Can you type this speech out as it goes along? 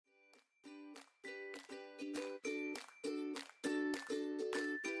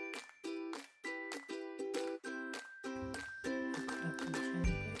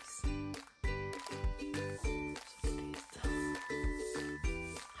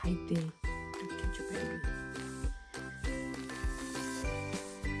hike there to Ketchup.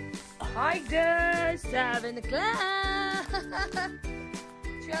 Hike there, 7 o'clock.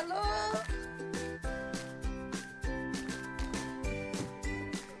 Chalo.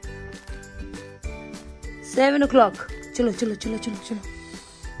 Seven o'clock. Chalo.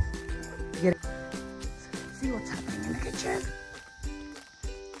 Get it. See what's happening in the kitchen.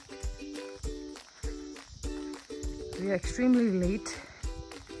 We are extremely late.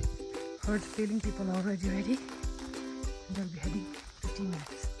 Heard feeling people already ready. And they'll be heading 15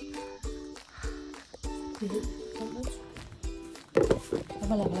 minutes. The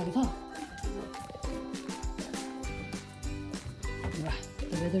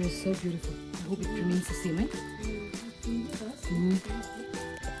weather is so beautiful. I hope it remains the same, right? Can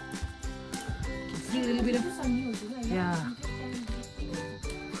see a little bit of yeah.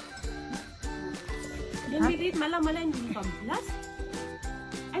 Then we read mala in uniform. Last.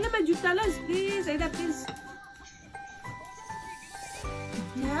 I love my jutalas, please. I love this.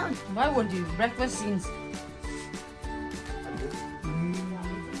 Yeah. Why won't you? Breakfast scenes.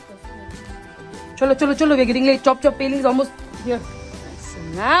 Cholo. We're getting late. Chop palings almost here. So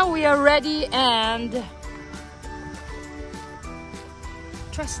now we are ready and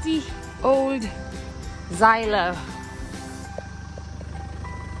trusty old Xylo.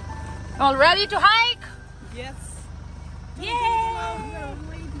 All ready to hike? Yes. Yay!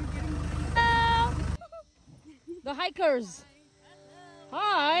 The hikers.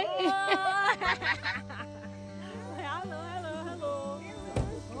 Hi. Hello.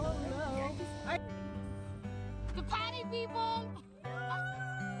 The party people.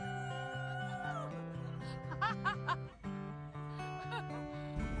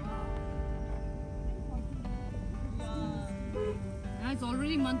 Now it's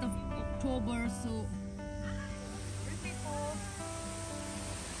already month of October, so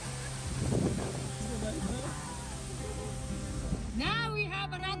now we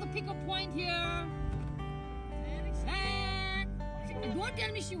have another pickup point here. And don't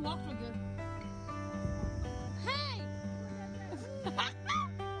tell me she walked again. Hey!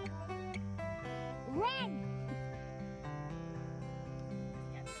 Run!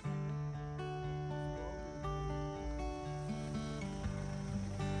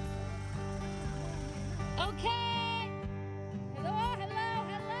 Okay. Hello.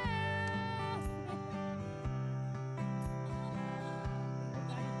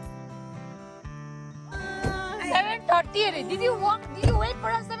 7:30. Did you wait for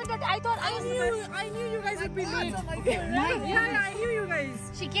us 7:30? I knew you guys would be late. Okay. Yeah, I knew you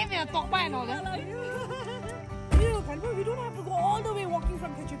guys. She came here to talk by and all that. We don't have to go all the way walking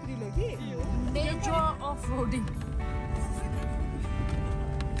from Ketchupri, okay? Major off-roading.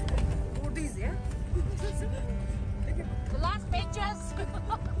 Yeah? The last pictures.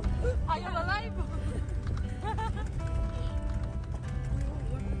 Are you alive?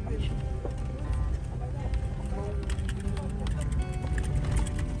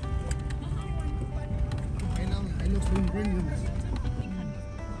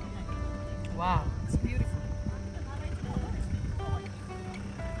 Wow, it's beautiful.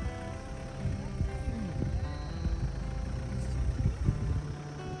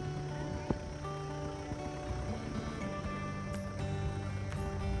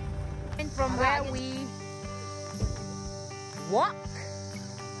 From where we walk.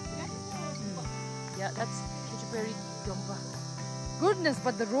 Yeah, that's Ketchupari Jumpa. Goodness,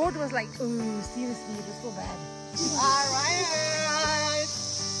 but the road was like, oh, seriously, it was so bad. Alright.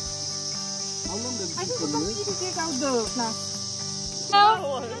 How long does it take you to take out the plastic? No.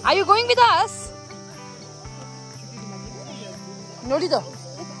 Are you going with us? No, Lito.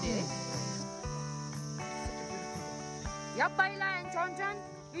 Yep, Baila and John,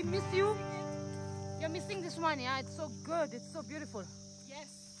 we miss you. You're missing this one, yeah? It's so good. It's so beautiful. Yes.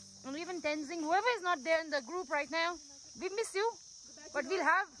 And even Tenzing, whoever is not there in the group right now, we miss you. But we'll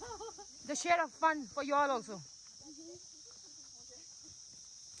have the share of fun for you all also.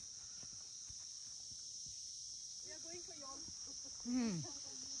 We are going for y'all.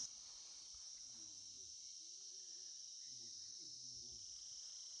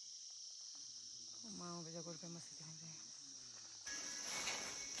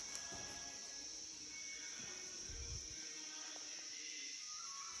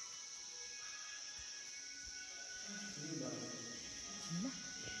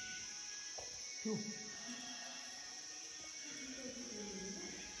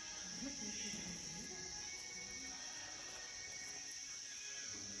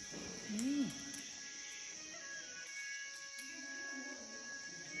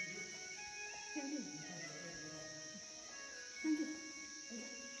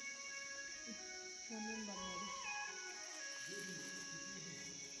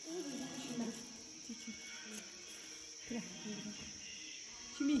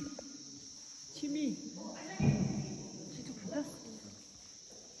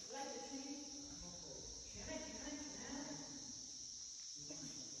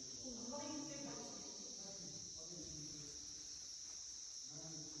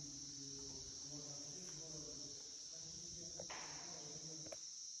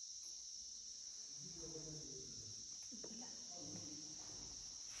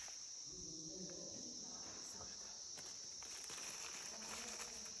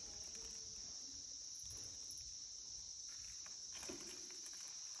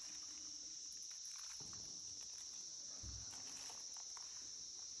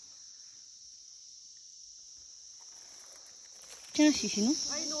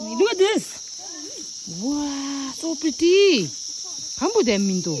 Look at this. Wow, so pretty. Look at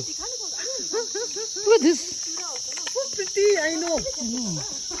this. So pretty, I know.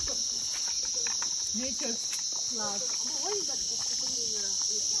 Nature's flowers.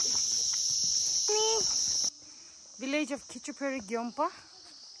 Village of Kichuperi Gyompa.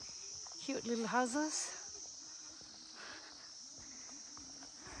 Cute little houses.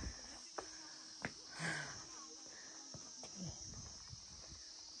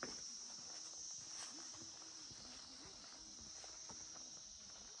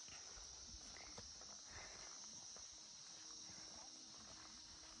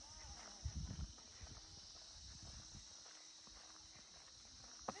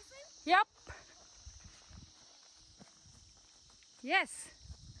 Yep. Yes.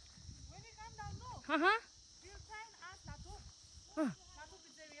 When we come down, no, Uh-huh. we'll try and ask Latu. Huh. Latu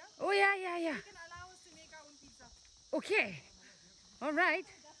Pizzeria. Oh, yeah. He can allow us to make our own pizza. Okay. All right.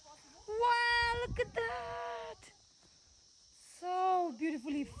 Wow, look at that. So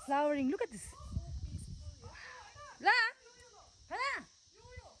beautifully flowering. Look at this. La? Hala?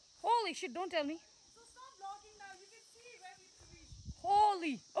 Holy shit, don't tell me. So stop vlogging now. You can see where we've reached.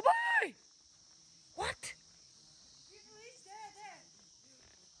 Holy. Oh, boy. What? We've reached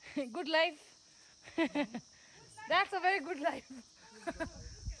there. Good life. That's a very good life.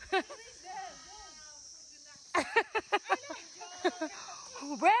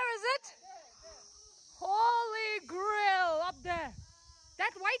 Where is it? Holy Grail up there.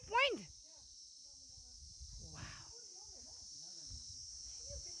 That white point. Wow.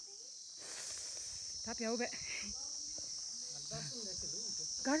 Tapi aku bet.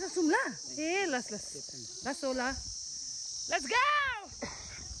 Gaza sumla. Las. Sola. Let's go.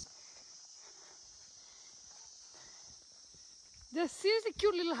 They're seriously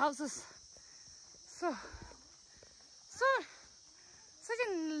cute little houses. Such a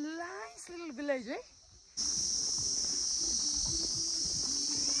nice little village, eh?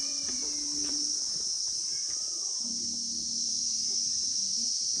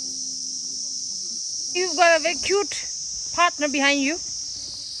 You've got a very cute partner behind you.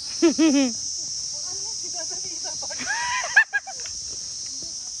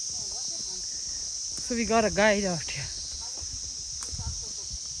 So we got a guide out here.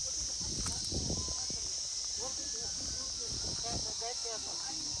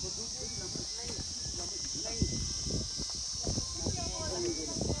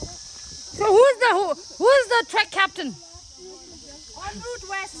 So who's the trek captain? En route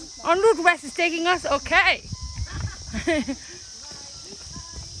west. En route west is taking us. Okay.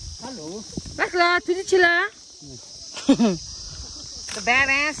 Hello. Bakla, tudichila. The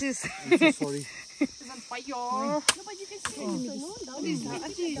badass is. I'm so sorry. No, but you can see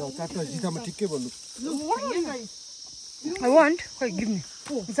I want. Wait, give me.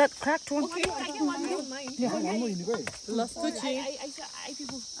 Is that cracked one? Last touching.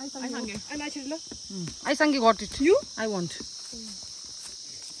 I sang you got it. You? I want.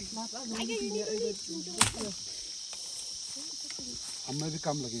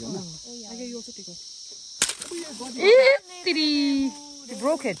 You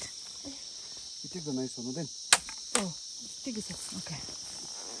broke it. You take the nice one then. Oh, take this. Okay.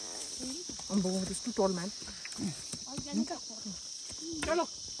 I'm going with this too tall, man. Chalo.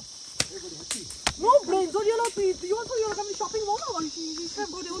 No brains, or you're not. You also you're coming shopping mall or you can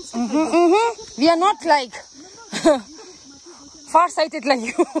go down. We are not like far-sighted like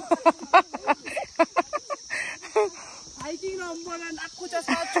you. I think number and aku just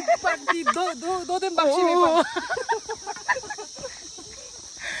want to party. Do them bakshi me.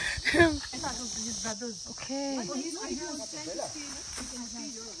 Okay.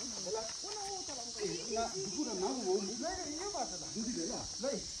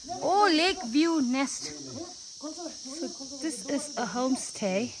 Oh, Lake View Nest. So this is a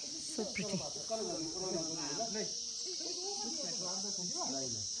homestay. So pretty.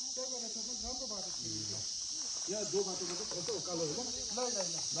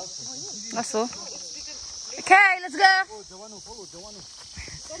 That's all. Okay, let's go.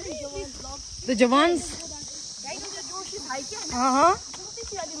 The Javans.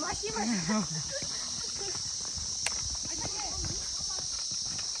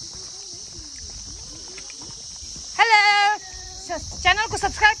 Hello. Channel को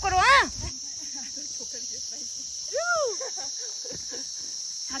subscribe करो हाँ.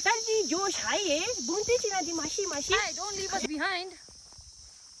 Satarji Josh hai bunti china di mashi. Hey, don't leave us behind.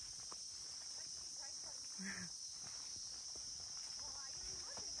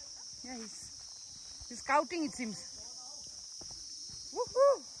 Yeah, he's scouting, it seems.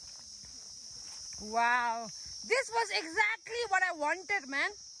 Woohoo! Wow, This was exactly what I wanted,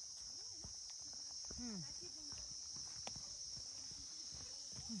 man.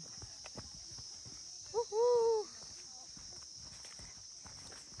 Woohoo!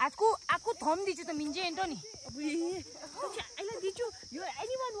 Aku thom dichu to minje ento ni. Did you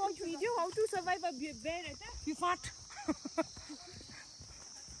anyone watch video how to survive a bear attack? You fart.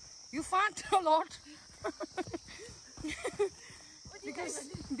 You fart a lot.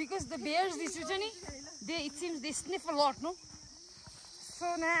 because the bears this usually it seems they sniff a lot, no?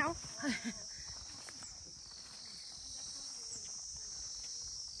 So now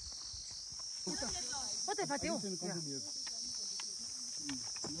what if I do?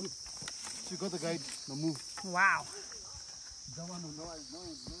 She got the guide. Now move. Wow.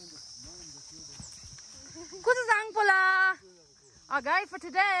 Kutazang pula. Our guide for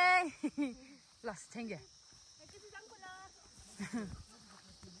today. Plus, thank you.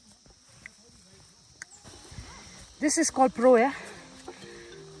 This is called Pro, yeah?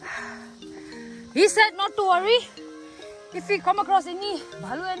 He said not to worry if we come across any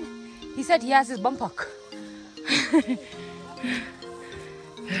bhalu, and he said he has his bumpak.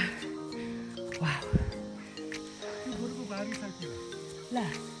 Wow. La.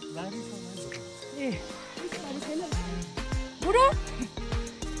 Buro?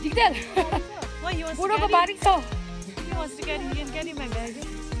 Digdal. Why he wants Buro to ko barik so. He wants to carry. He can carry my bag.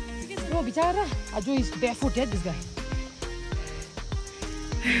 No, bichara. Ajo is barefooted, this guy.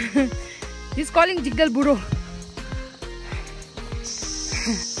 He's calling Jigdal Buro.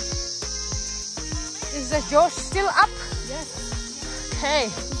 Is the Josh still up? Yes. Okay.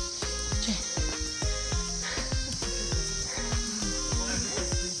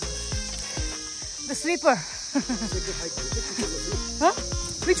 The sleeper. Huh?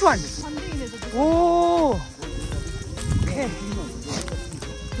 Which one? Oh. Okay.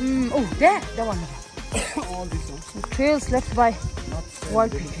 Oh, there. That one. All these ones. The trails left by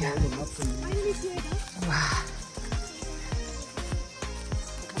wild people. Wow.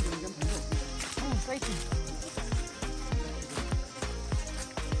 Oh, it's waiting.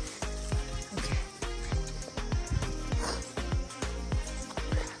 Okay.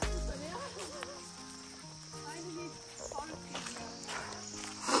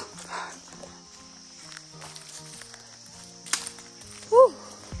 Whew.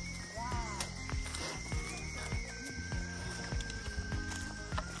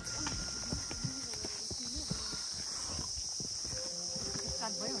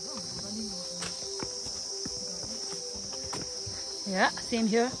 Yeah, same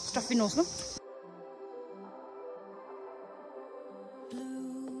here. Stuffy nose, no?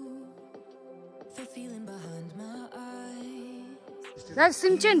 The feeling behind my eyes. That's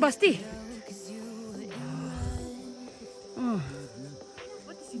Simchen Basti.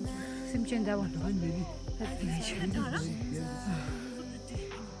 Simchen, that one. That's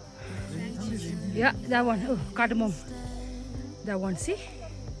yeah, that one. Oh, cardamom. That one, see?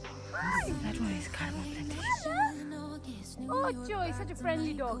 That one is cardamom plantation. Oh, Joe, he's such a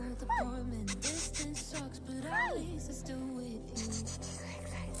friendly dog. So excited.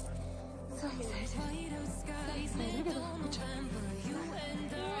 Look at that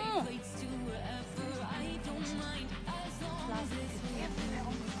picture.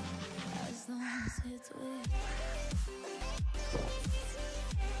 As long as it's with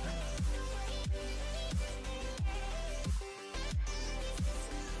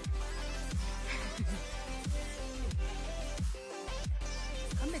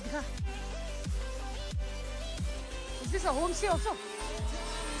Come back, huh? Is this a homestay also?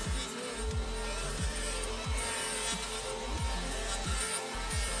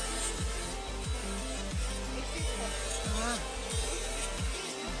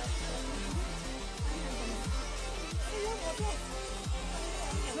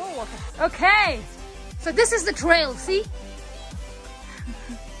 No water. Okay, so this is the trail, see?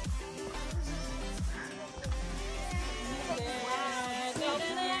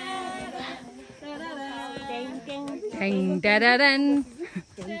 Ding, da, da, dan.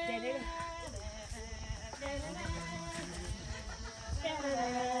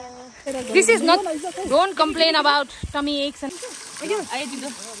 This is not, don't complain about tummy aches and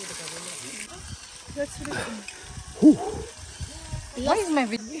why is my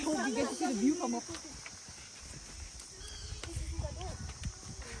video? We get to see the view from up.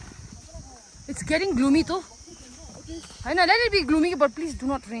 It's getting gloomy too. I know, let it be gloomy, but please do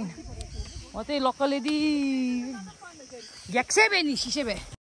not rain. What a local lady. Yaksebe ni shishebe.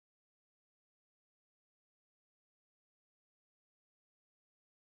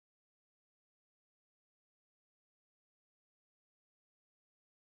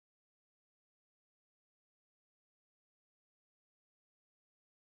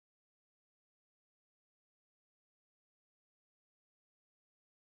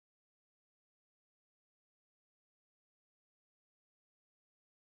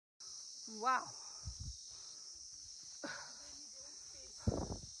 Wow.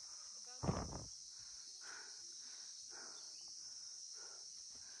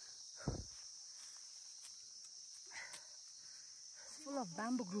 It's full of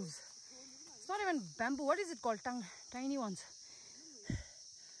bamboo grooves. It's not even bamboo. What is it called? Tiny ones.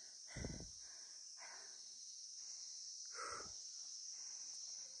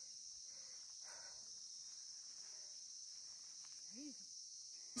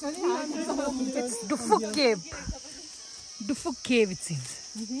 It's Dufuk Cave. Dufuk Cave, it seems.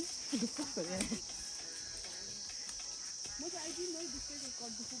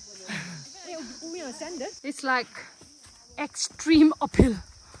 It's like extreme uphill.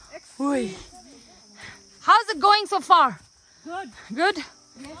 Oi. How's it going so far? Good. Good?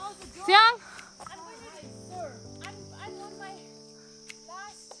 Yes. Siang? I'm on my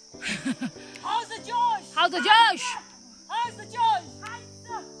last. How's the Josh? How's the Josh? How's the Josh? Hi,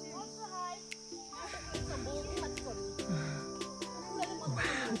 sir. Also hi.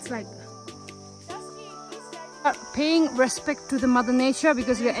 It's like paying respect to the Mother Nature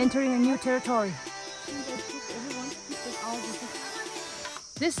because we are entering a new territory.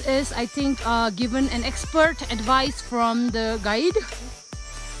 This is, I think, given an expert advice from the guide.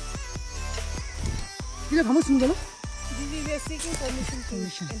 We are seeking permission to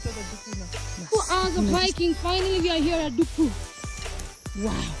enter the Dufu now. 2 hours of hiking. Finally, we are here at Dufu.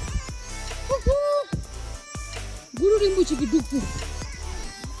 Wow. Guru Rinpoche ki Dufu.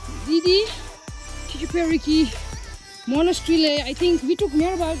 Didi, Chichiperiki Monastery. I think we took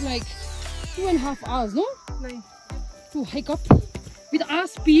near about like 2.5 hours, no? To hike up. With our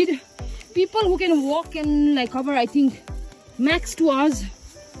speed, people who can walk and like cover, I think, max 2 hours.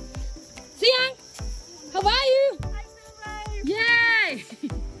 Siang, how are you? Yay!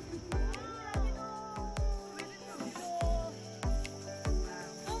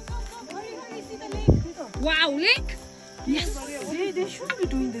 Wow, lake? Yes. They shouldn't be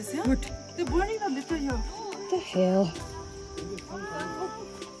doing this, yeah? What? They're burning the litter here. What the hell?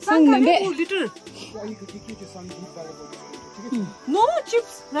 Litter. No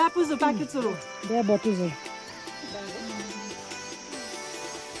chips, wrappers, or packets are. Their bottles are.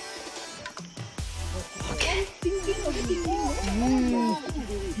 Okay.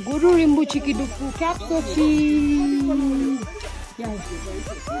 Guru Rinpoche ki Dufu Cap Coffee. Yeah.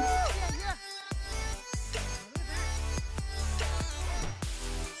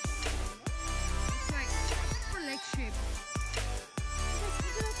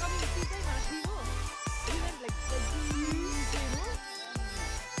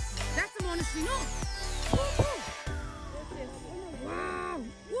 That's the monastery, no? Wow!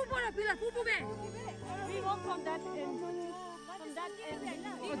 We walk from that end. From that end.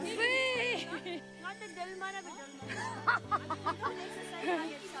 Not the Delmara,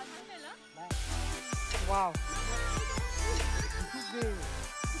 Wow.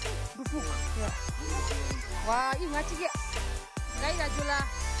 Dufuk. Yeah. Wow, ini ngaji ke? Gay Rajula.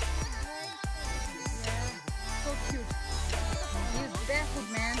 Yeah. So cute. He's barefoot,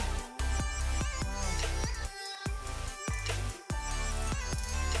 man.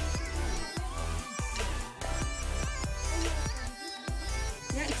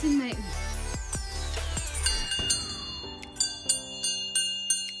 Yeah, it's in my.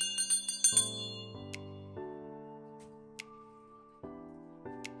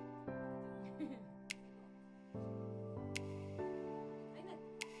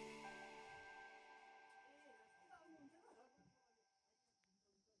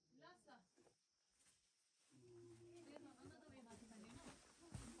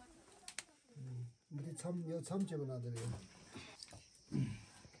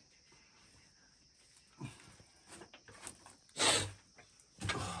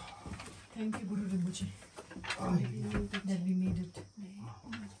 Thank you, Guru Rinpoche. That we made it.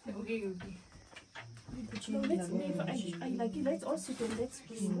 Okay. No, let's leave. I like it. Let's all sit and let's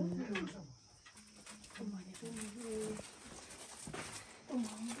play.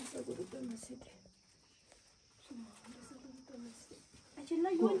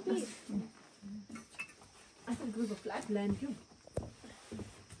 Actually, you will pay. I thought it was a flat land too.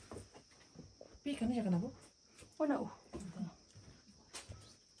 Pay ka na siya ka na po? Oh no.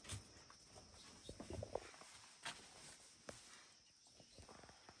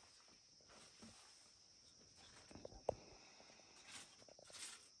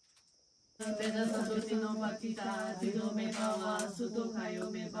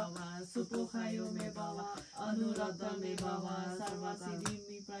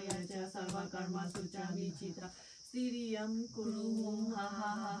 Siriyam kuru ha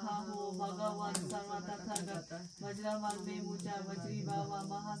ha ha ha ho Bhagavan Sarva Tathagata Vajramal Memuja Vajri Baba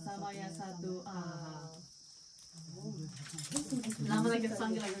Mahasamaya Sadhu Namala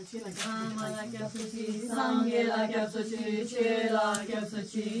Kapsuchi, Namala Kapsuchi, Sangela Kapsuchi, Chela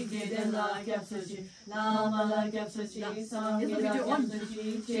Kapsuchi, Gedela Kapsuchi, Namala Kapsuchi, Sangela Kapsuchi,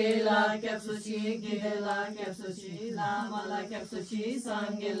 Chela Kapsuchi, Gedela Kapsuchi, Namala Kapsuchi,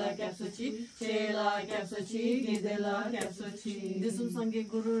 Sangela Kapsuchi, Chela Kapsuchi, Gedela Kapsuchi. Disum Sangi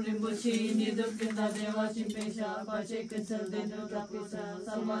Guru Rimbuchi, Niduk Pinda Deva Chimpesha, Pache Kinsel Denu Rapusa,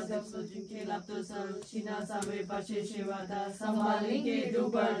 Salma Kapsuchi, Kelaptusa, China Sabe Pache Shivada, Sambalinke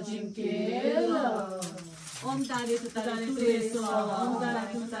Dubar Jinkela. Om Tare Tutare Ture Swaha, Om Tare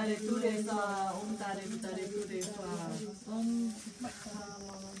Tutare Ture Swaha, Om Tare Tutare Ture Swaha. Om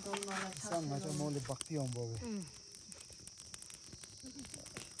Some much more bhakti on board.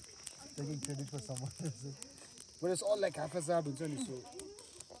 Taking credit for someone else. But it's all like half a zab and so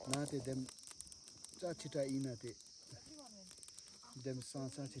not them chachita inate them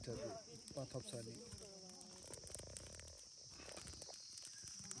sansa chita pathopsani.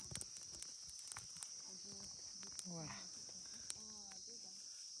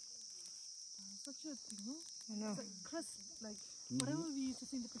 Such a thing, no? I know. It's like crisp, like whatever we used to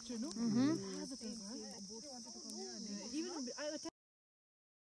see in the picture, no? It has a taste, right? Even I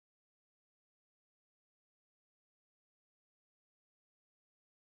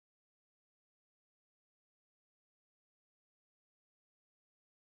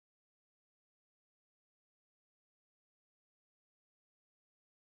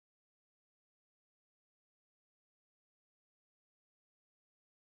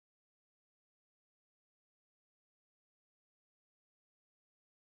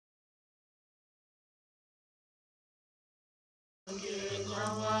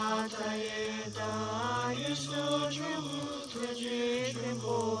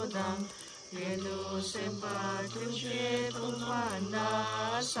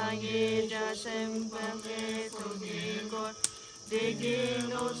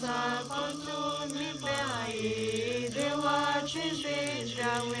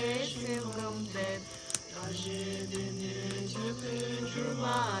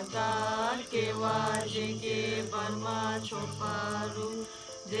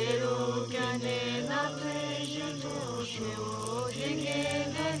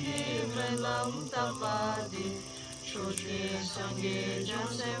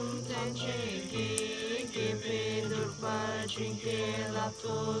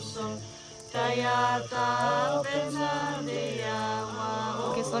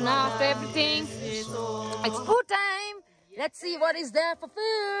Okay, so now after everything, it's food time. Let's see what is there for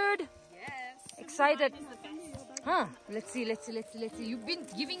food. Yes. Excited. Huh? Let's see. You've been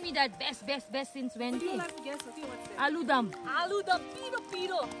giving me that best since when? Aloo dum. Aloo dum,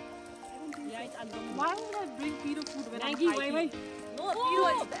 piro. Yeah, it's aloo dum. Why would I bring piro food when I'm hiking? No, piro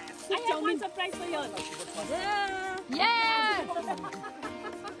is best. I have one surprise for you. Yeah.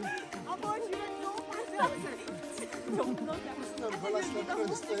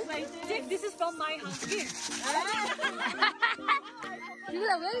 Check, this is from my house.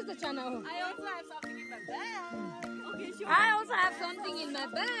 Sheila, where is the chana? I also have something in my bag. Okay, sure. I also have something in my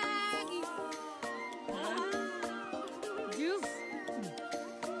bag. Juice.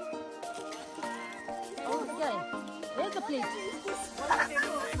 Okay. Where's the plate?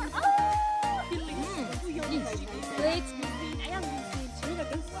 Plate.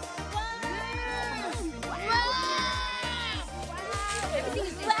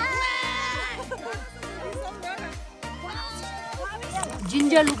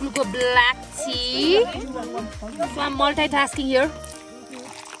 Ginger look black tea. So I'm multitasking here.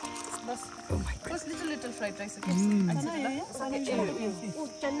 Oh my God. Little fried rice. Okay.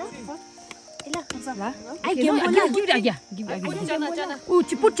 Give it. Oh,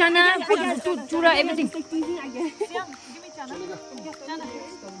 put chana, put chura, everything.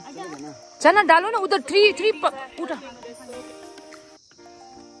 Chana dalo na udhar three uta.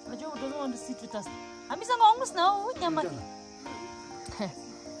 Ajo doesn't want to sit with us. Hami sang almost now.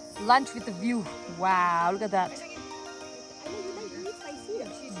 Lunch with a view. Wow, look at that.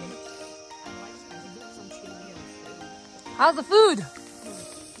 How's the food?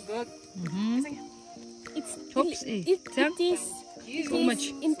 Good. It's So much.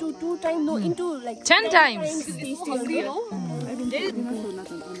 into 2 times, no, into like 10 times.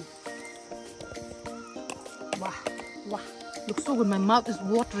 Wow. Looks so good. My mouth is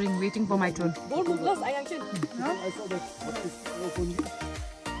watering, waiting for my turn. Don't move close, I actually. I saw that. What is open?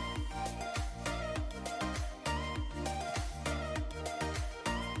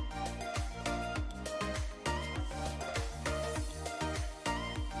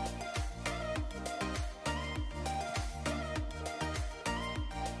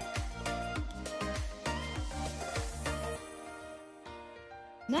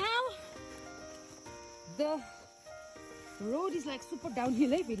 The road is like super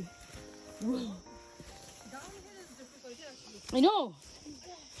downhill, eh, Billy? Whoa. I know.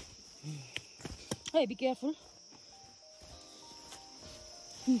 Hey, be careful.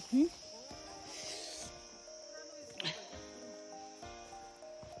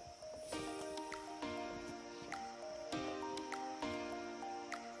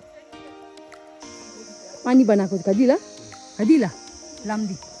 Mani banako kadila? Kadila?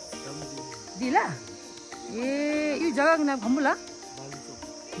 Lamdi. Dila? Eh, you jaga kena hamula?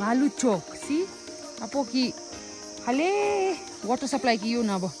 Balu chok. See? Apo ki hale water supply ki you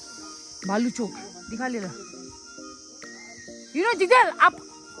na bo. Balu chok. Dikha le la. You know, Jigdal,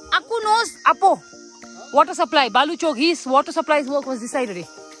 aku knows Apo. Water supply, Balu chok. His water supply's work was this side already.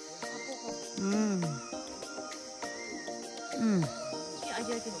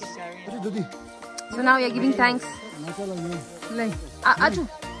 So now we are giving thanks. Aju.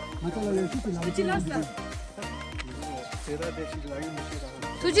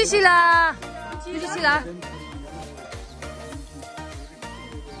 Sujishila. Sujishila.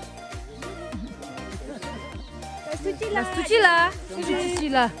 Sujishila.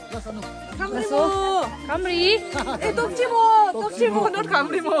 Sujishila. Kamri. Toksimo, not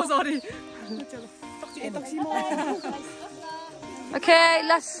Kamrimo, sorry. Okay,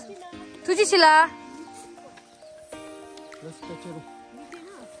 last. Sujishila.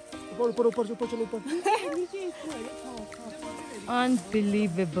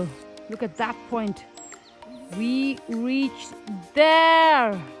 Unbelievable. Look at that point. We reached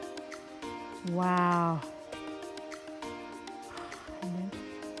there. Wow.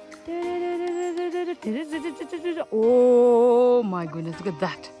 Oh my goodness, look at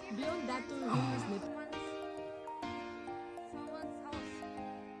that. Beyond that,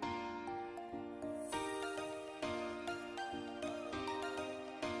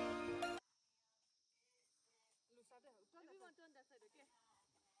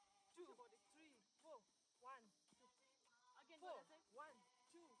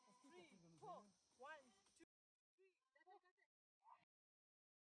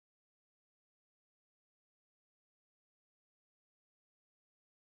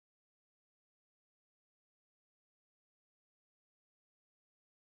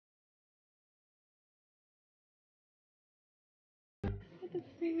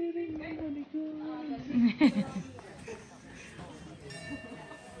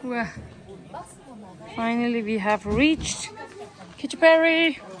 Well, finally we have reached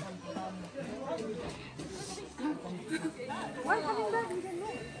Kitchuperi.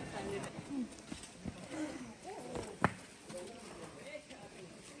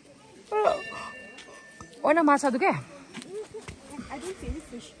 Oh, no, Masa, okay? I don't see any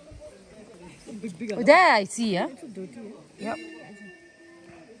fish. Oh, there I see, yeah? Yep.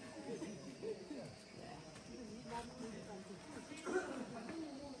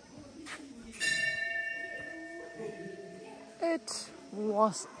 It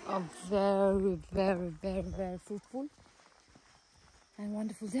was a very, very, very, very fruitful and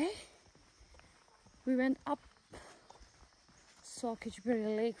wonderful day. We went up, saw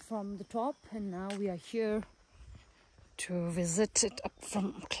Kitchuperi Lake from the top, and now we are here to visit it up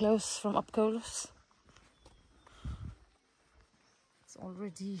close. It's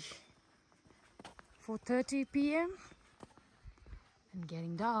already 4:30 p.m. and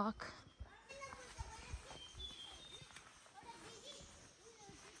getting dark.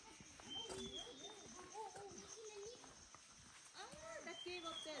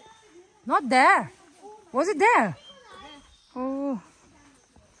 Not there. Was it there? Oh.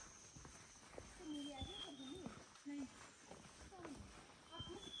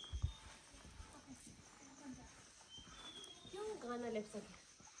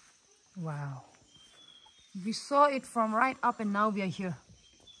 Wow. We saw it from right up and now we are here.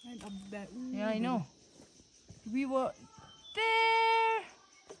 Right up there. Yeah, I know. We were there.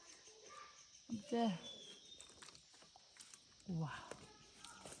 Up there. Wow.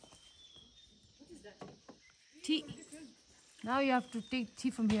 Tea. Now you have to take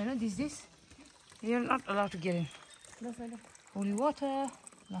tea from here, no? This. You're not allowed to get in. Holy water.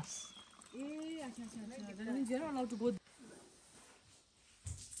 Plus. That means you're not allowed to go.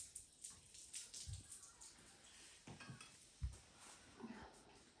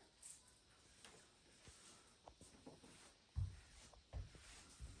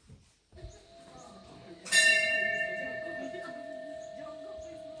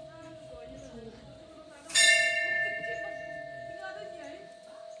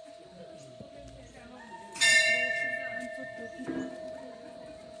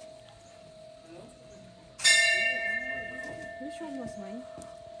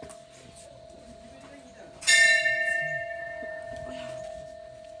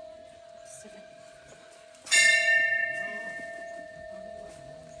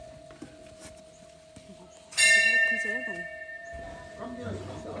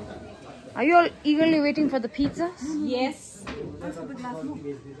 Are you all eagerly waiting for the pizzas? Yes.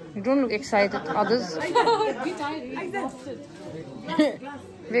 You don't look excited. Others?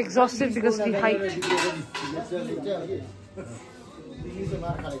 We're exhausted because we hiked.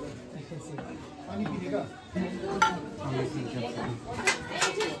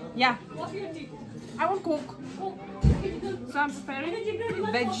 Yeah. I want Coke. So I'm preparing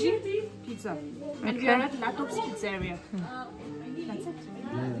veggie pizza. And we are at Latop's Pizzeria. That's it.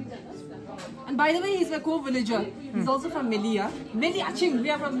 And by the way, he's my co-villager. He's also from Melia. Meliaching. We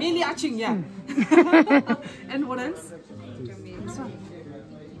are from Meliaching, yeah. And what else?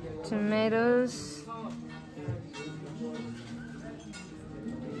 Tomatoes.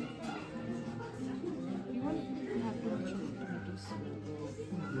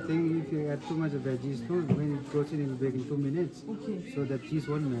 The thing, if you add too much of veggies, no, when it goes in, it will bake in 2 minutes. Okay. So that cheese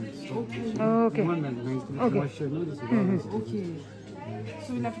won't melt. So Oh, okay. One melt, nice to Okay. moisture, no? This is Okay.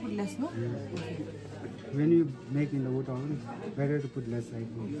 So we'll have to put less, no? When you make in the wood oven, it's better to put less like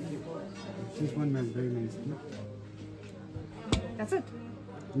cheese won't melt very nicely. That's it.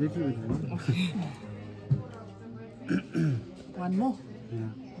 Little bit more. One more.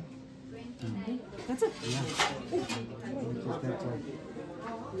 Yeah. That's it. Just that's all.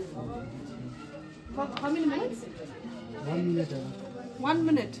 For how many minutes? 1 minute. 1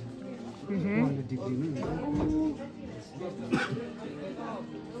 minute. 400 degree, no?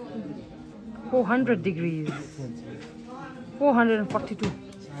 400 degrees. 442.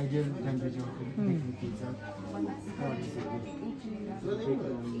 It's ideal temperature for making pizza.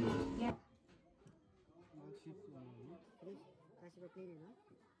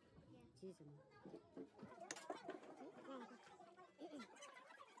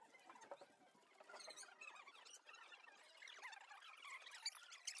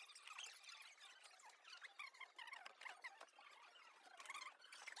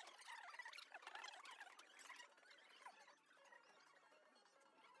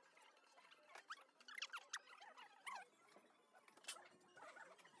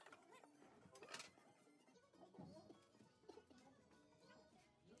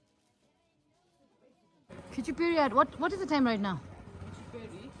 Kitchen period. What is the time right now?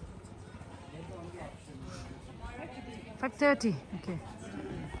 5:30. Okay.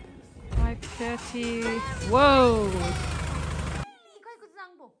 5:30. Whoa.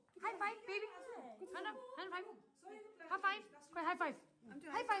 High five, baby. Hand up. Hand five. High five. High five.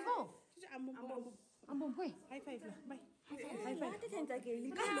 High five. Oh. High five. Bye. High five.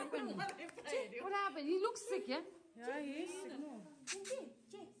 What happened? He looks sick, yeah? Yeah, he is sick.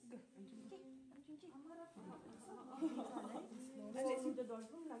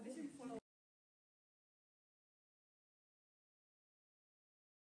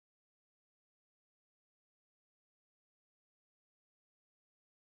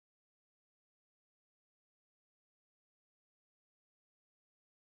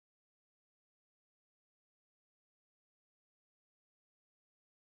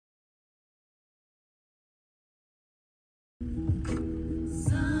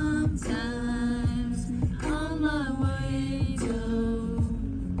 Sometimes on my way down,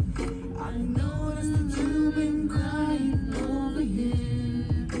 I noticed that you've been crying over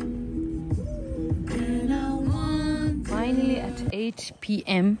here. And I want Finally at 8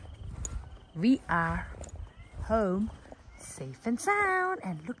 p.m. we are home safe and sound,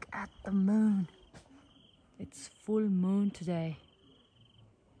 and look at the moon. It's full moon today.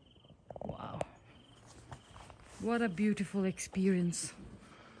 Wow. What a beautiful experience.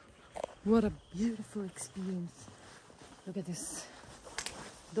 What a beautiful experience. Look at this.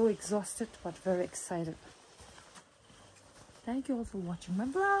 Though exhausted, but very excited. Thank you all for watching my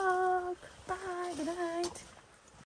vlog. Bye. Good night.